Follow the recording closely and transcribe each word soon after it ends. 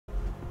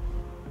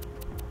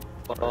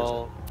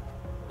Well,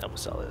 I'm gonna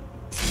sell it.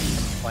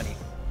 20.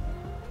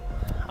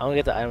 I'm gonna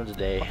get the item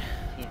today.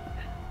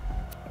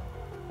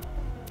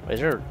 Wait, is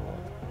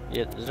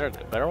there a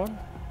better one?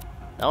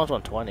 That one's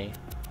 120.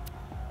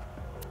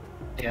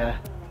 Yeah,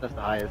 that's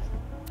the highest.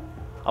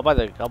 I'll buy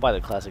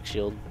the classic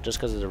shield just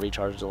because of the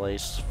recharge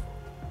delays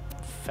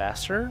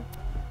faster.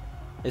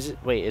 Is it?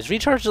 Wait, is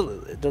recharge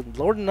the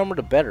lower the number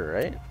the better,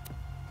 right?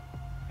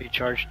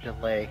 Recharge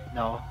delay.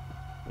 No.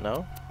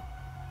 No.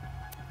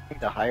 I think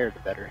the higher the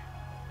better.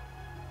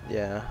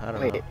 Yeah, I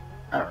don't Wait, know.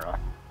 I don't know.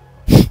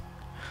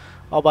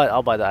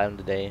 I'll buy the item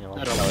today. And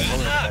I don't know. It's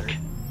only better.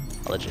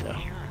 I'll let you know.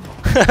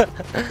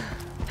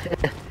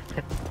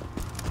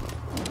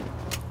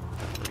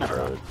 I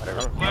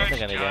don't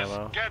think I need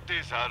ammo. Get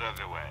this out of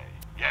the way.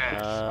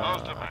 Yes,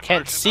 most of my I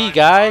can't see, merchandise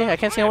guy. I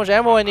can't see how much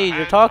ammo I need.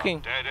 You're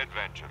talking. dead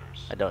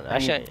adventurers. I don't. I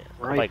Actually, need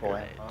I'll buy rifle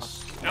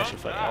grenades. ammo. Actually,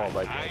 fuck it, I won't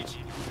buy grenades.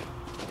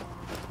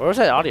 Where was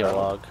that audio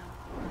log?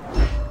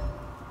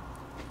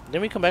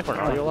 Didn't we come back for an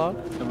audio log?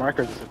 The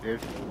marker disappeared.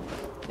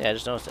 Yeah, I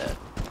just noticed that.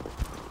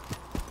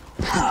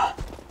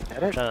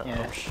 Got it? Yeah.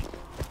 Yeah.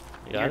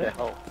 You got it?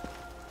 Oh.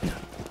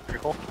 Pretty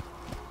cool.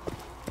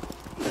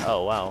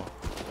 Oh, wow.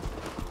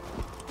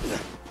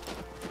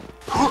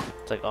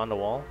 It's like on the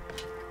wall.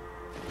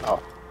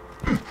 Oh.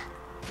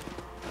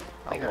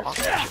 Oh, wow.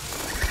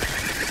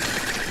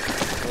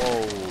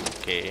 Whoa,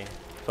 okay.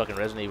 Fucking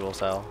Resident Evil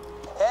style.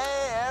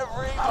 Hey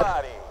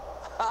everybody!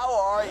 How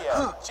are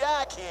you?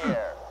 Jack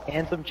here.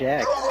 Handsome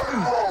Jack.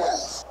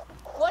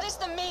 What is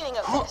the meaning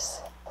of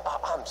this?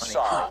 I'm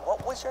sorry,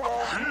 what was your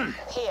name?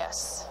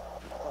 Pierce.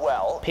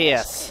 Well,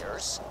 P.S. it's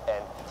Pierce,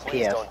 and please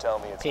P.S. don't tell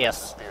me it's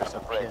P.S. Mrs. Pierce to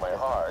break my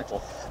heart.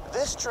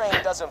 This train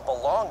doesn't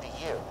belong to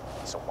you,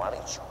 so why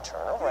don't you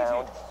turn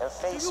around and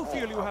face Do you me?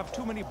 feel you have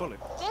too many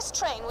bullets? This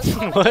train was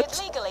commandeered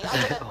legally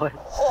under the... What?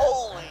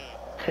 Holy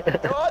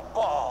God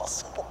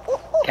balls!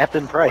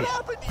 Captain Price. What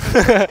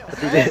happened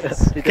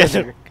to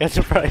you? Get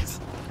the price.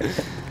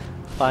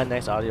 Find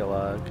next audio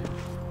log.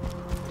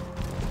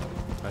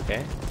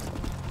 Okay.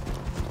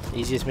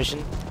 Easiest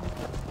mission.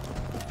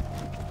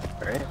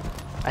 Alright.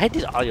 I hate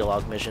these audio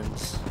log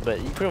missions, but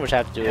you pretty much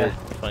have to do Yeah. it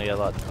if you want to get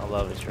a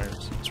lot of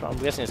experience. I'm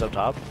guessing it's up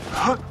top.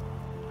 How'd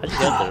you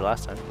get up there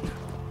last time?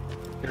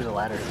 There's a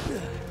ladder.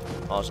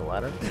 Oh, there's a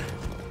ladder?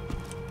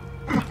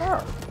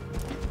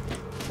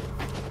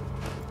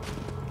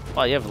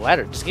 Oh, you have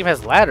ladder. This game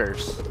has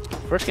ladders.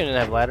 First game didn't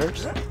have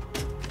ladders.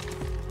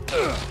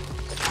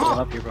 Been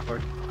up here before.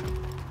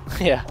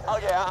 Yeah.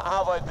 Okay,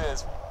 how about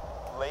this?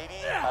 Lady,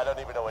 I don't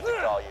even know what to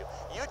call you.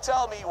 You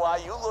tell me why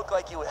you look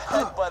like you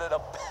headbutted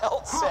a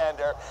belt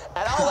sander,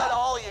 and I'll let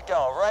all you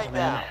go right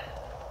now.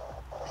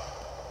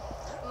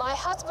 My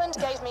husband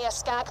gave me a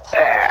skag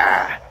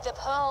pearl. The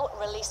pearl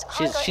released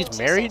She's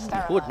married?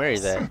 Who would marry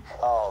that?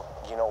 Oh,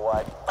 you know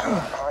what?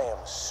 I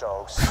am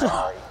so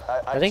sorry.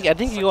 I think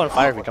you go on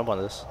fire if you jump on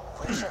this.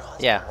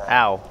 Yeah.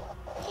 Ow.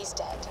 He's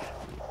dead.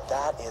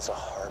 That is a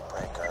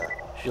heartbreaker.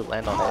 Should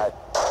land on it.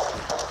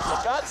 You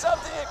got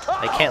something in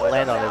common I can't with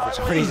land him on it now, for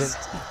some at reason.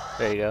 least.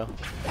 There you go.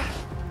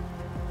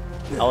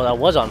 Oh, that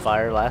was on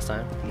fire last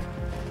time.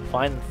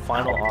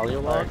 Final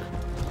audio log.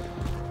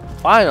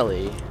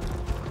 Finally.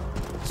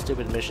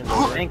 Stupid missions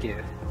over. Thank you.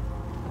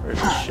 Where's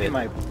this Shit. shit?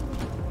 My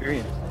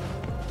experience.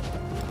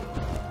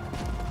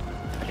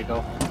 There you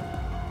go.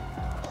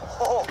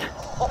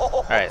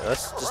 Alright,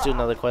 let's just do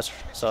another quest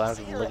so I don't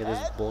have to look at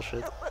this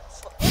bullshit.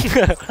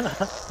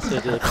 So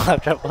do the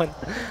claptrap one.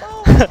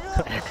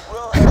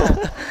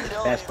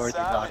 Fast forward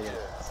through the audio.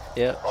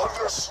 Yep. I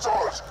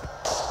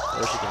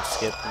wish you can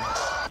skip.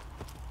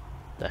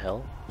 The hell?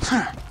 What's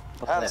that?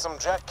 Handsome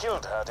Jack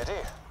killed her, did he?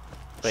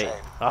 Wait, Shame.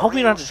 I hope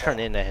you don't have to Real turn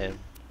into him.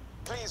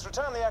 Please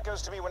return the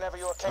echoes to me whenever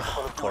you are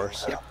capable Of of doing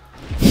course.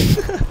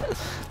 so.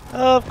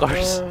 Of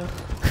course.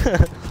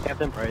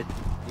 Captain Price.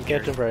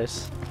 Captain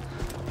Price.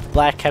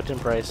 Black Captain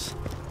Price.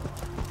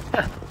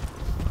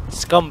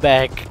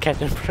 Scumbag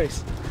Captain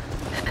Price.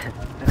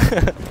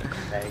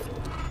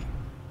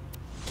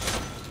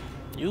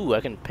 Ooh,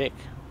 I can pick.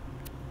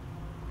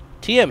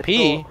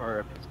 TMP? Or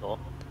a pistol.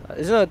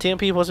 Isn't a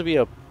TMP supposed to be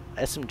a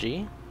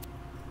SMG?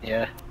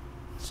 Yeah.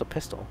 It's a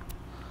pistol.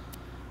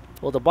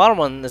 Well, the bottom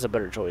one is a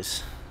better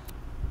choice,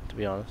 to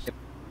be honest.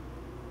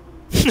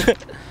 Yep.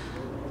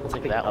 We'll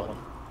take that one.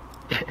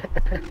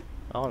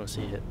 I want to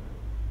see it.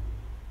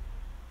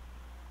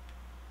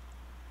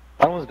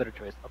 That one's a better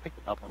choice. I'll pick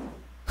the top one.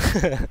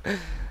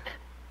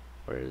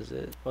 Where is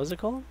it? What is it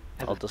called?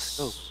 Has Oh, a the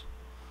scope.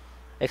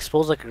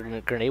 explodes like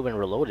a grenade when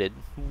reloaded.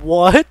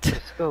 What?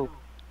 Scope.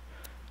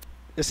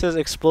 It says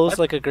explodes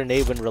like a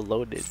grenade when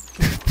reloaded.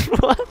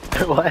 What?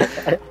 What?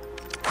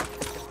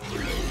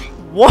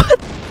 What?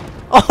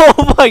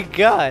 Oh my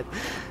god!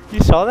 You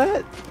saw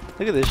that?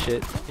 Look at this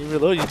shit. You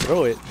reload, you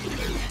throw it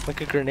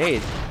like a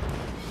grenade.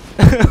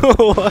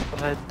 What?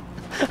 What?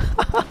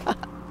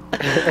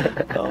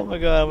 Oh my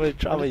god! I'm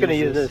just gonna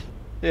use this.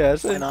 Yeah,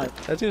 Why not?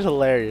 that seems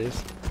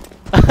hilarious.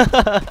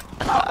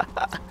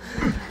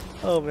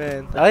 Oh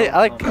man, I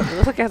like. It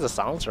looks like it has a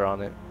silencer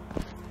on it.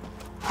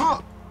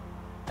 Sounds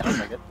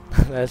like it.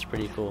 That's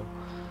pretty cool.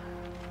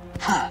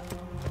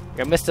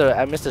 I missed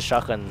the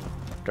shotgun,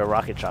 the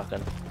rocket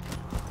shotgun.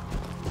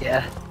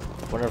 Yeah.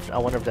 I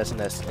wonder if that's in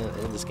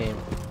this game.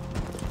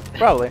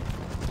 Probably.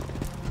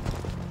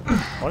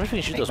 I wonder if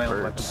you can shoot those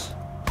birds.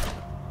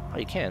 Oh,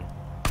 you can.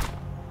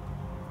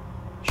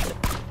 Shit.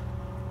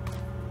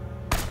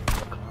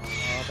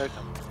 Oh, they're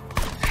dumb.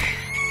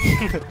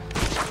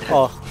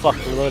 Oh, fuck,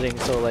 reloading,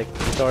 so like,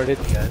 started.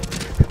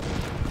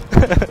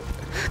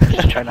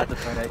 Just try not to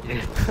throw it at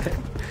you.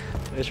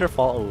 It's your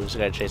fault. Oh, there's a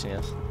guy chasing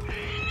us.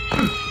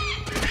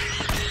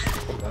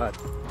 Oh god.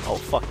 Oh,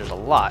 fuck, there's a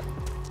lot.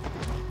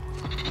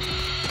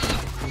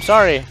 I'm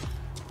sorry.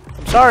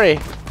 I'm sorry.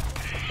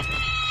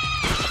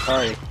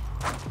 Sorry.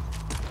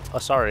 Oh,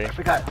 sorry. I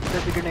forgot.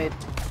 There's a grenade.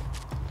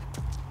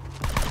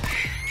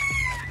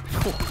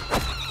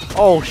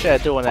 Oh, shit, I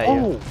threw one at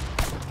you.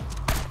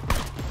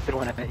 The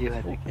one I met you,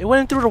 I think. It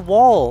went through the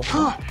wall.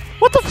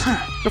 What the f?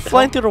 You're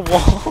flying through the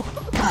wall.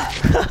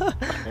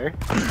 There?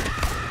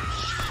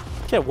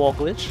 Can't wall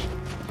glitch.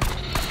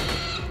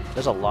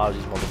 There's a lot of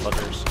these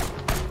motherfuckers.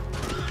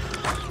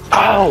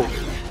 Ow!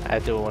 I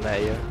threw one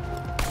at you.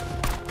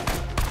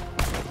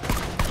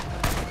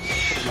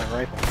 This is my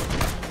rifle.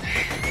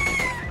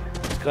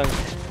 This gun's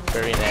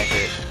very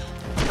inaccurate.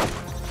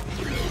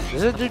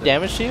 Does it do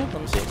damage to you?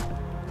 Let me see.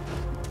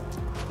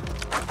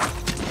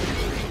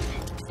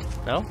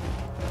 No?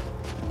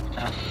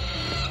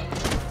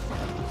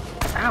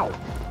 Ow!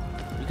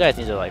 You guys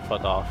need to like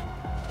fuck off.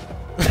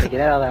 Gotta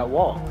get out of that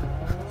wall.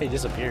 He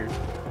disappeared.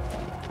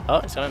 Oh,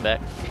 it's coming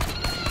back.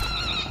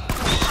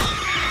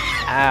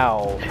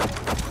 Ow.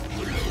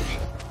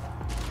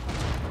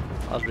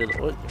 I was really.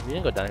 What? We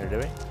didn't go down here, did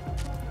we?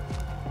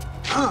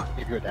 If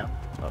you go down.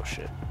 Oh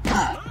shit.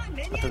 I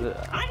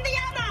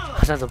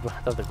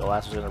thought the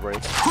glass was gonna break.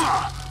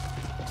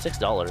 $6.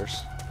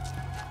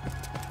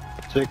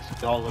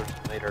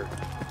 $6 later.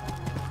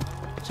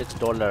 $6.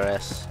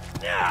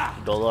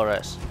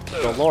 Dolores.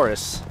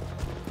 Dolores.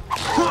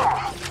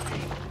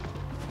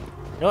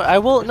 No, I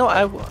will. No,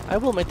 I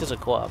will make this a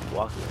co-op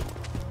walkthrough.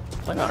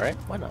 Why not? Right?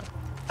 Why not?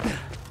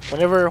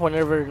 Whenever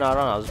not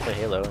on, I'll just play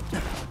Halo.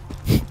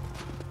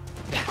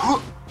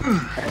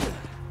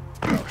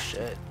 Oh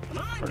shit!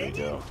 Where'd he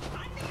go?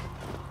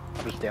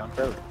 I'm just down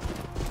forever.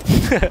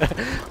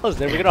 Let's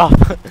never get off.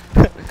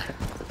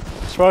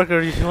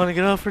 Sparco, do you want to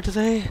get off for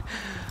today?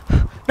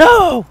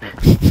 No!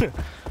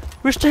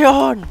 We stay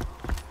on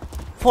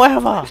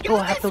forever. Still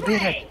have to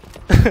beat it.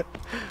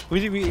 we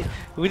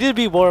did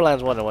beat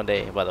Borderlands 1 in one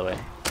day, by the way.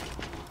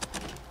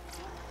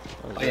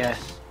 Oh yeah.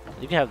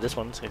 You can have this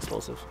one. It's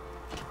explosive.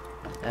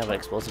 I have an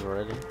explosive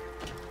already.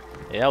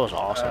 Yeah, that was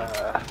awesome.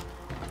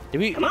 Did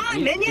we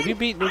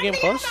beat New Game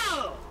Plus?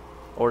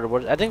 Or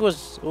what? I think it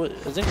was New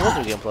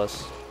Game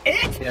Plus.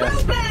 Yeah.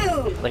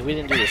 Like we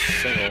didn't do this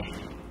single.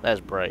 That's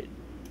bright.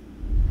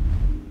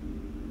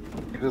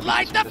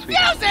 Light the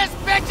fuses,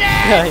 bitches!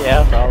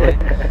 Yeah, probably.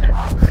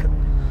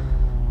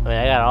 I mean,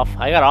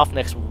 I got off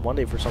next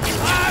Monday for some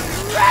reason. I'm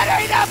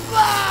ready to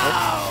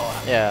blow!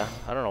 Yeah,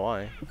 I don't know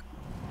why.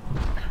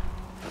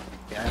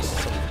 Yeah.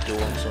 Some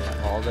doing some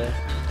holiday.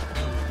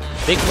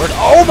 Big Bertha.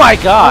 Oh my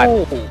god!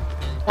 Oh,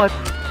 what?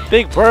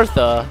 Big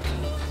Bertha.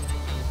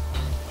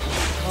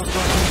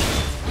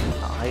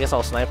 I guess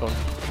I'll snipe him.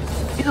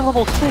 He's a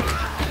level 6.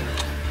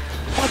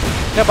 What?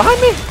 Yeah,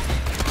 behind me!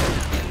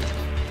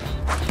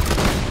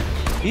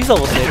 He's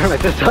level 6.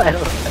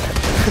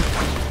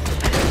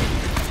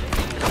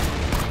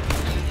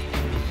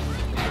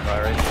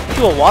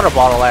 Do a water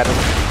bottle at him.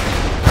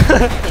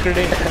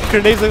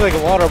 Grenades look like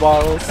water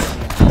bottles.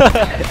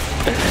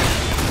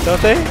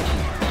 Don't they?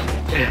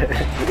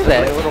 Look at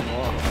that. Little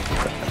ball.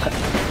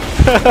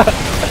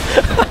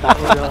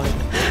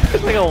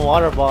 It's like a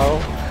water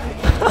bottle.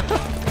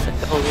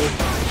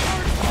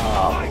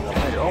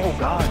 Oh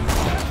god.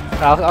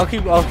 I'll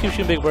keep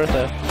shooting Big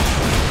Bertha.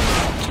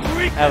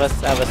 I have a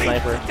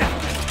sniper.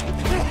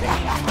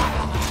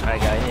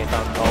 Alright guys, I need to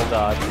come. Oh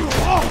god.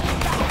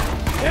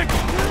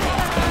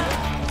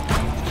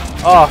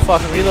 Oh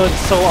fuck, reload is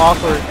so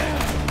awkward.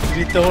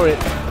 You throw it.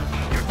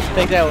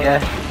 Take that one. Yeah.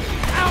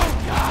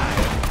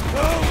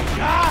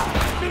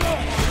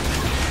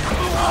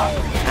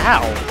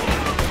 Ow!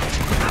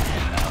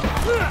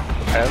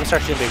 Alright, let me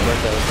start shooting Big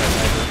Bertha with my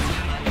sniper.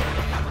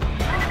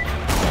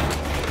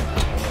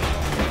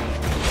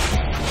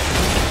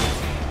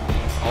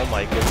 Oh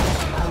my goodness.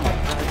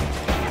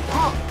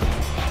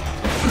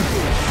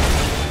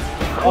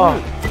 Oh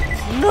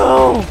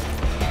no!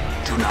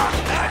 Do not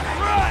attack.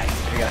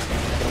 There you go.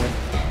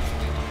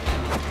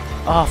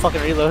 Oh,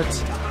 fucking reloads.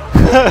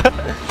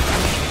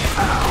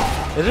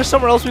 Is there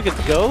somewhere else we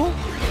could go?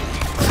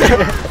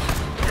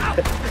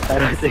 I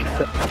don't think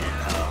so.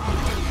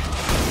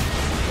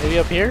 Maybe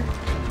up here?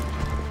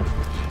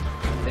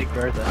 Big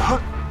Bertha.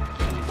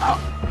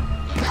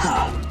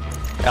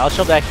 Yeah, I'll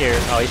chill back here.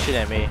 Oh, he's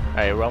shooting at me.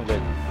 Alright, well, I'm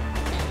good.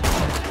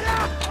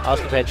 I'll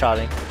just keep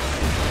headshotting.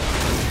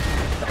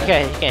 He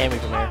can't hit me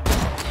from here.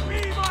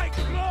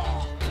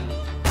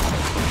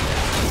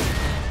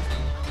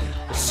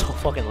 It's so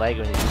fucking laggy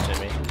when he shoots at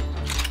me.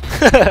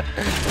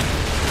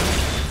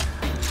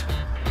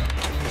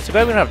 It's too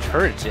bad we don't have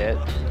turrets yet.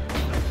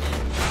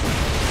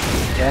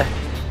 Yeah.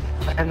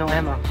 I have no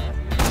ammo.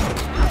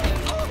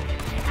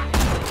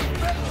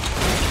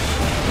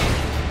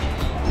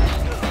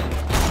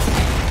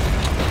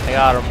 I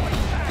got him.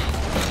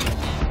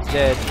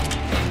 Dead.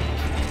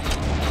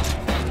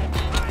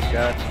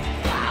 God.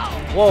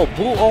 Whoa,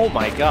 boo! Oh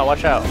my god,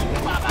 watch out.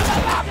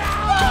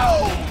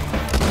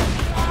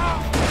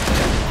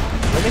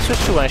 Let me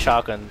switch to my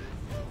shotgun.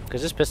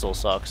 Because this pistol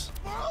sucks.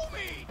 Oh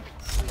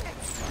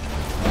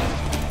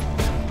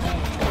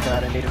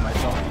god, I needed my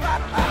phone.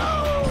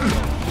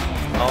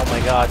 Oh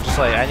my god, just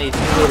like, I need you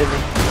to me.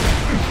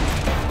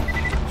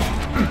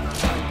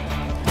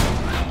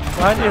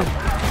 Behind you.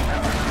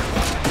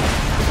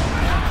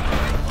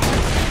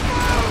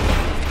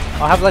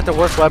 I have like the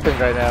worst weapons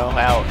right now.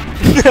 Out.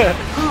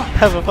 I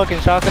have a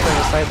fucking shotgun and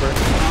a sniper.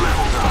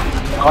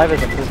 5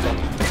 is a pistol.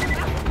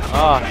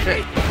 Oh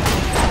shit.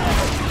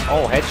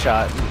 Oh,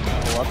 headshot.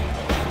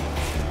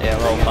 Yeah,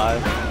 level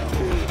 5.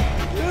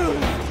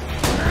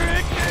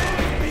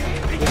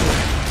 This is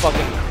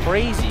fucking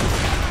crazy.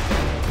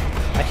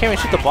 I can't even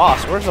shoot the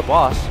boss. Where's the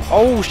boss?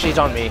 Oh, she's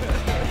on me.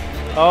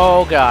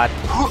 Oh god.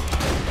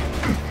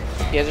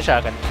 He has a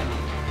shotgun.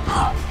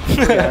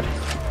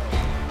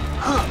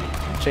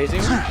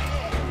 Chasing me?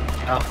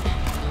 Oh.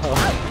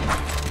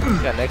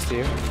 He's got next to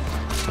you.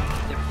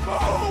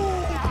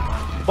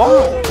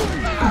 Boom!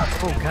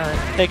 Oh god.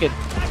 Take it.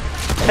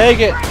 Take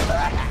it!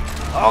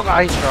 Oh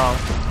god, he's strong.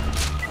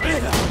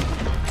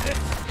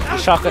 The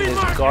shotgun is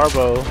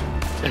garbo.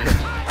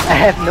 I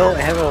have no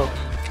ammo.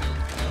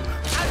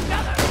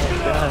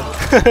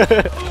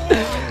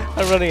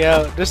 I'm running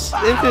out. There's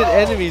infinite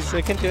enemies.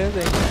 I can't do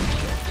anything.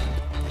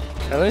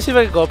 Now, let me see if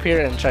I can go up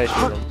here and try to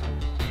shoot him.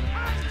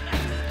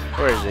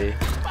 Where is he?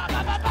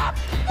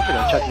 I'm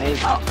gonna chuck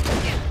nades.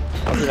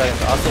 I'll see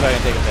if I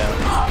can take him down.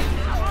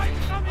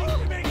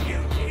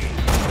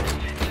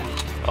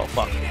 Oh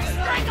fuck.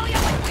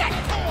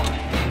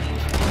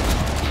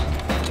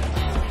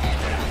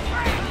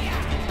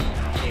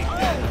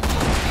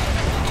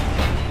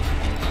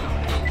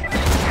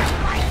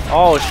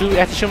 Oh shoot, I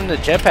have to shoot him in the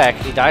jetpack.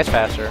 He dies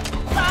faster.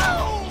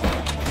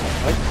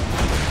 What?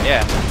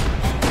 Yeah.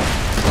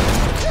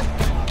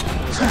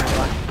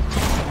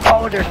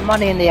 Oh, there's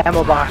money in the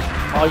ammo box.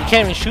 Oh, you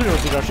can't even shoot him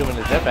if you don't shoot him in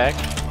the jetpack.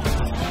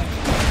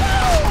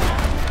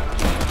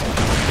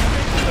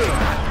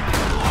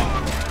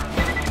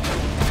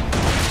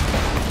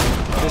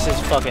 This is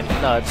fucking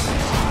nuts.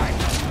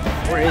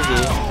 Where is he?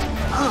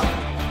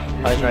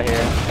 Oh, he's right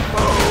here.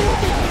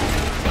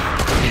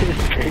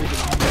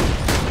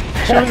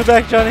 Shoot him in the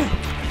back, Johnny.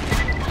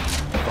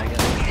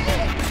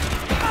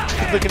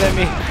 He's looking at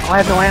me. Oh, I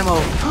have no ammo.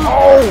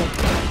 Oh!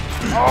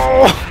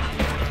 Oh!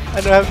 I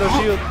don't have no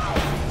shield. I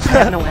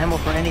have no ammo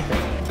for anything.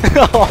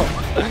 Oh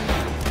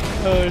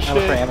shit.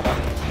 Ammo for ammo.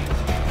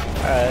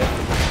 Alright.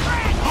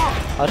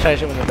 I'll try to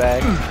shoot him in the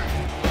back.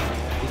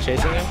 He's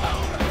chasing him?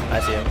 I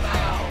see him.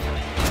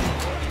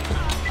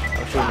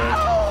 I'm shooting him.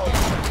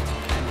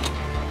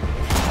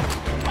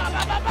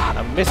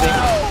 I'm missing.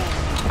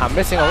 I'm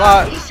missing a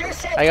lot.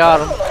 I got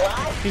him.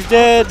 He's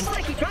dead.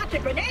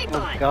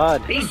 Oh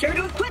god. Be sure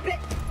to equip it.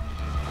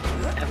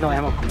 I have no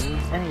ammo for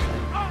anything.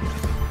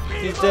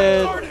 He's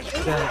dead.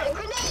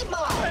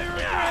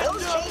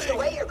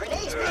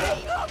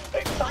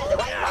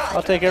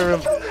 I'll take care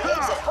of him.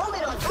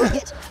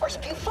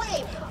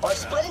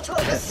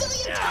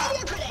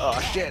 Oh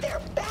shit.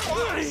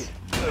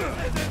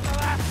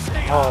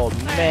 Oh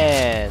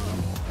man.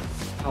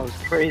 That was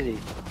crazy.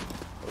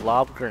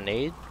 Lob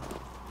grenade?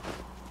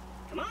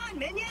 Come on,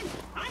 minion.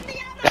 I'm the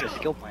That's a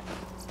skill point.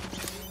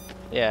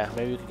 Yeah,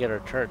 maybe we could get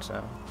our turrets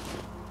now.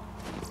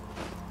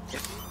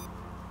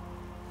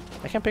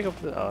 I can't pick up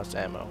the. Oh, it's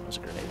ammo. It's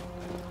a grenade.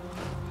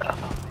 Oh,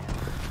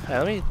 Hey,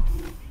 let me.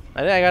 I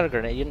think I got a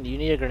grenade. You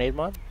need a grenade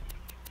mod?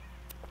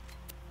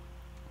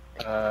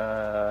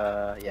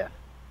 yeah.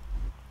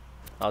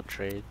 I'll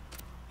trade.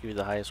 Give you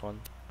the highest one.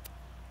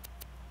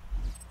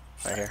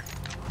 Right here.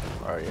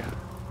 Where are you?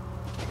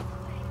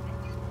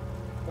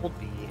 Hold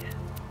B.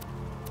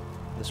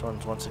 This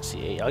one's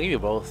 168. I'll give you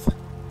both.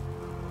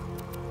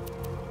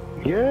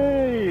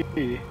 Yay!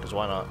 Because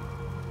why not?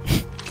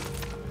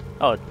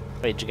 Oh,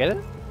 wait, did you get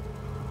it?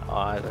 Oh,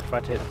 I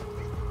forgot to hit.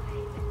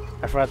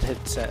 I forgot to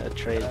hit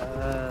trade.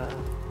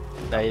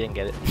 No, you didn't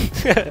get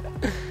it.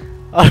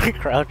 Oh, he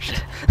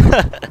crouched.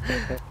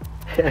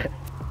 There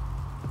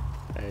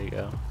you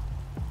go.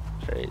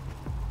 Trade.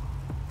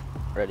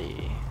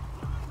 Ready.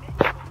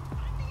 I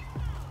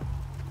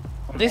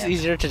think it's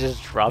easier to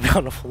just drop you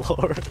on the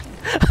floor.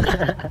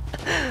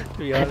 To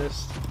be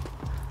honest.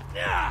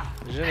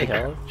 Is there any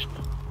help?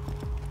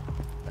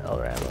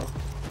 Or ammo.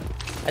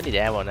 I need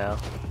ammo now.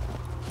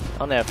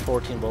 I only have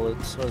 14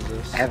 bullets. What is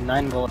this? I have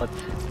 9 bullets.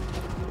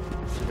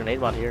 There's a grenade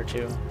mod here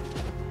too.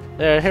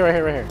 There, here, right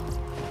here, right here.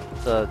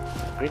 The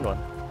green one.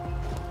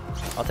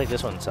 I'll take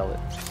this one and sell it.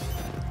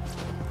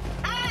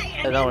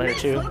 There's that one here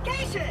too.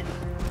 location.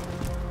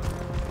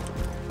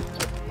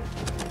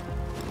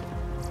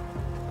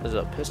 There's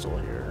a pistol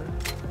here.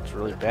 It's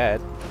really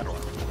bad.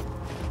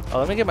 Oh,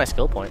 let me get my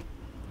skill point.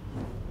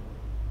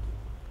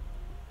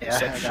 Yeah,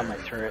 I got my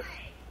turret.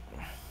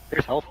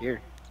 There's health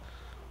here.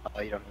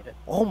 Oh, you don't need it.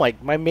 Oh my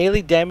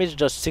melee damage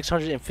does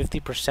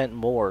 650%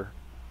 more.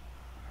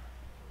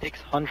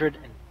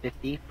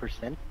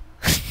 650%?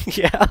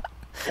 Yeah.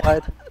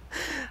 What?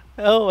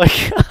 Oh my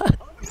god.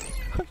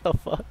 What the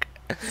fuck?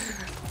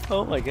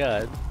 Oh my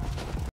god.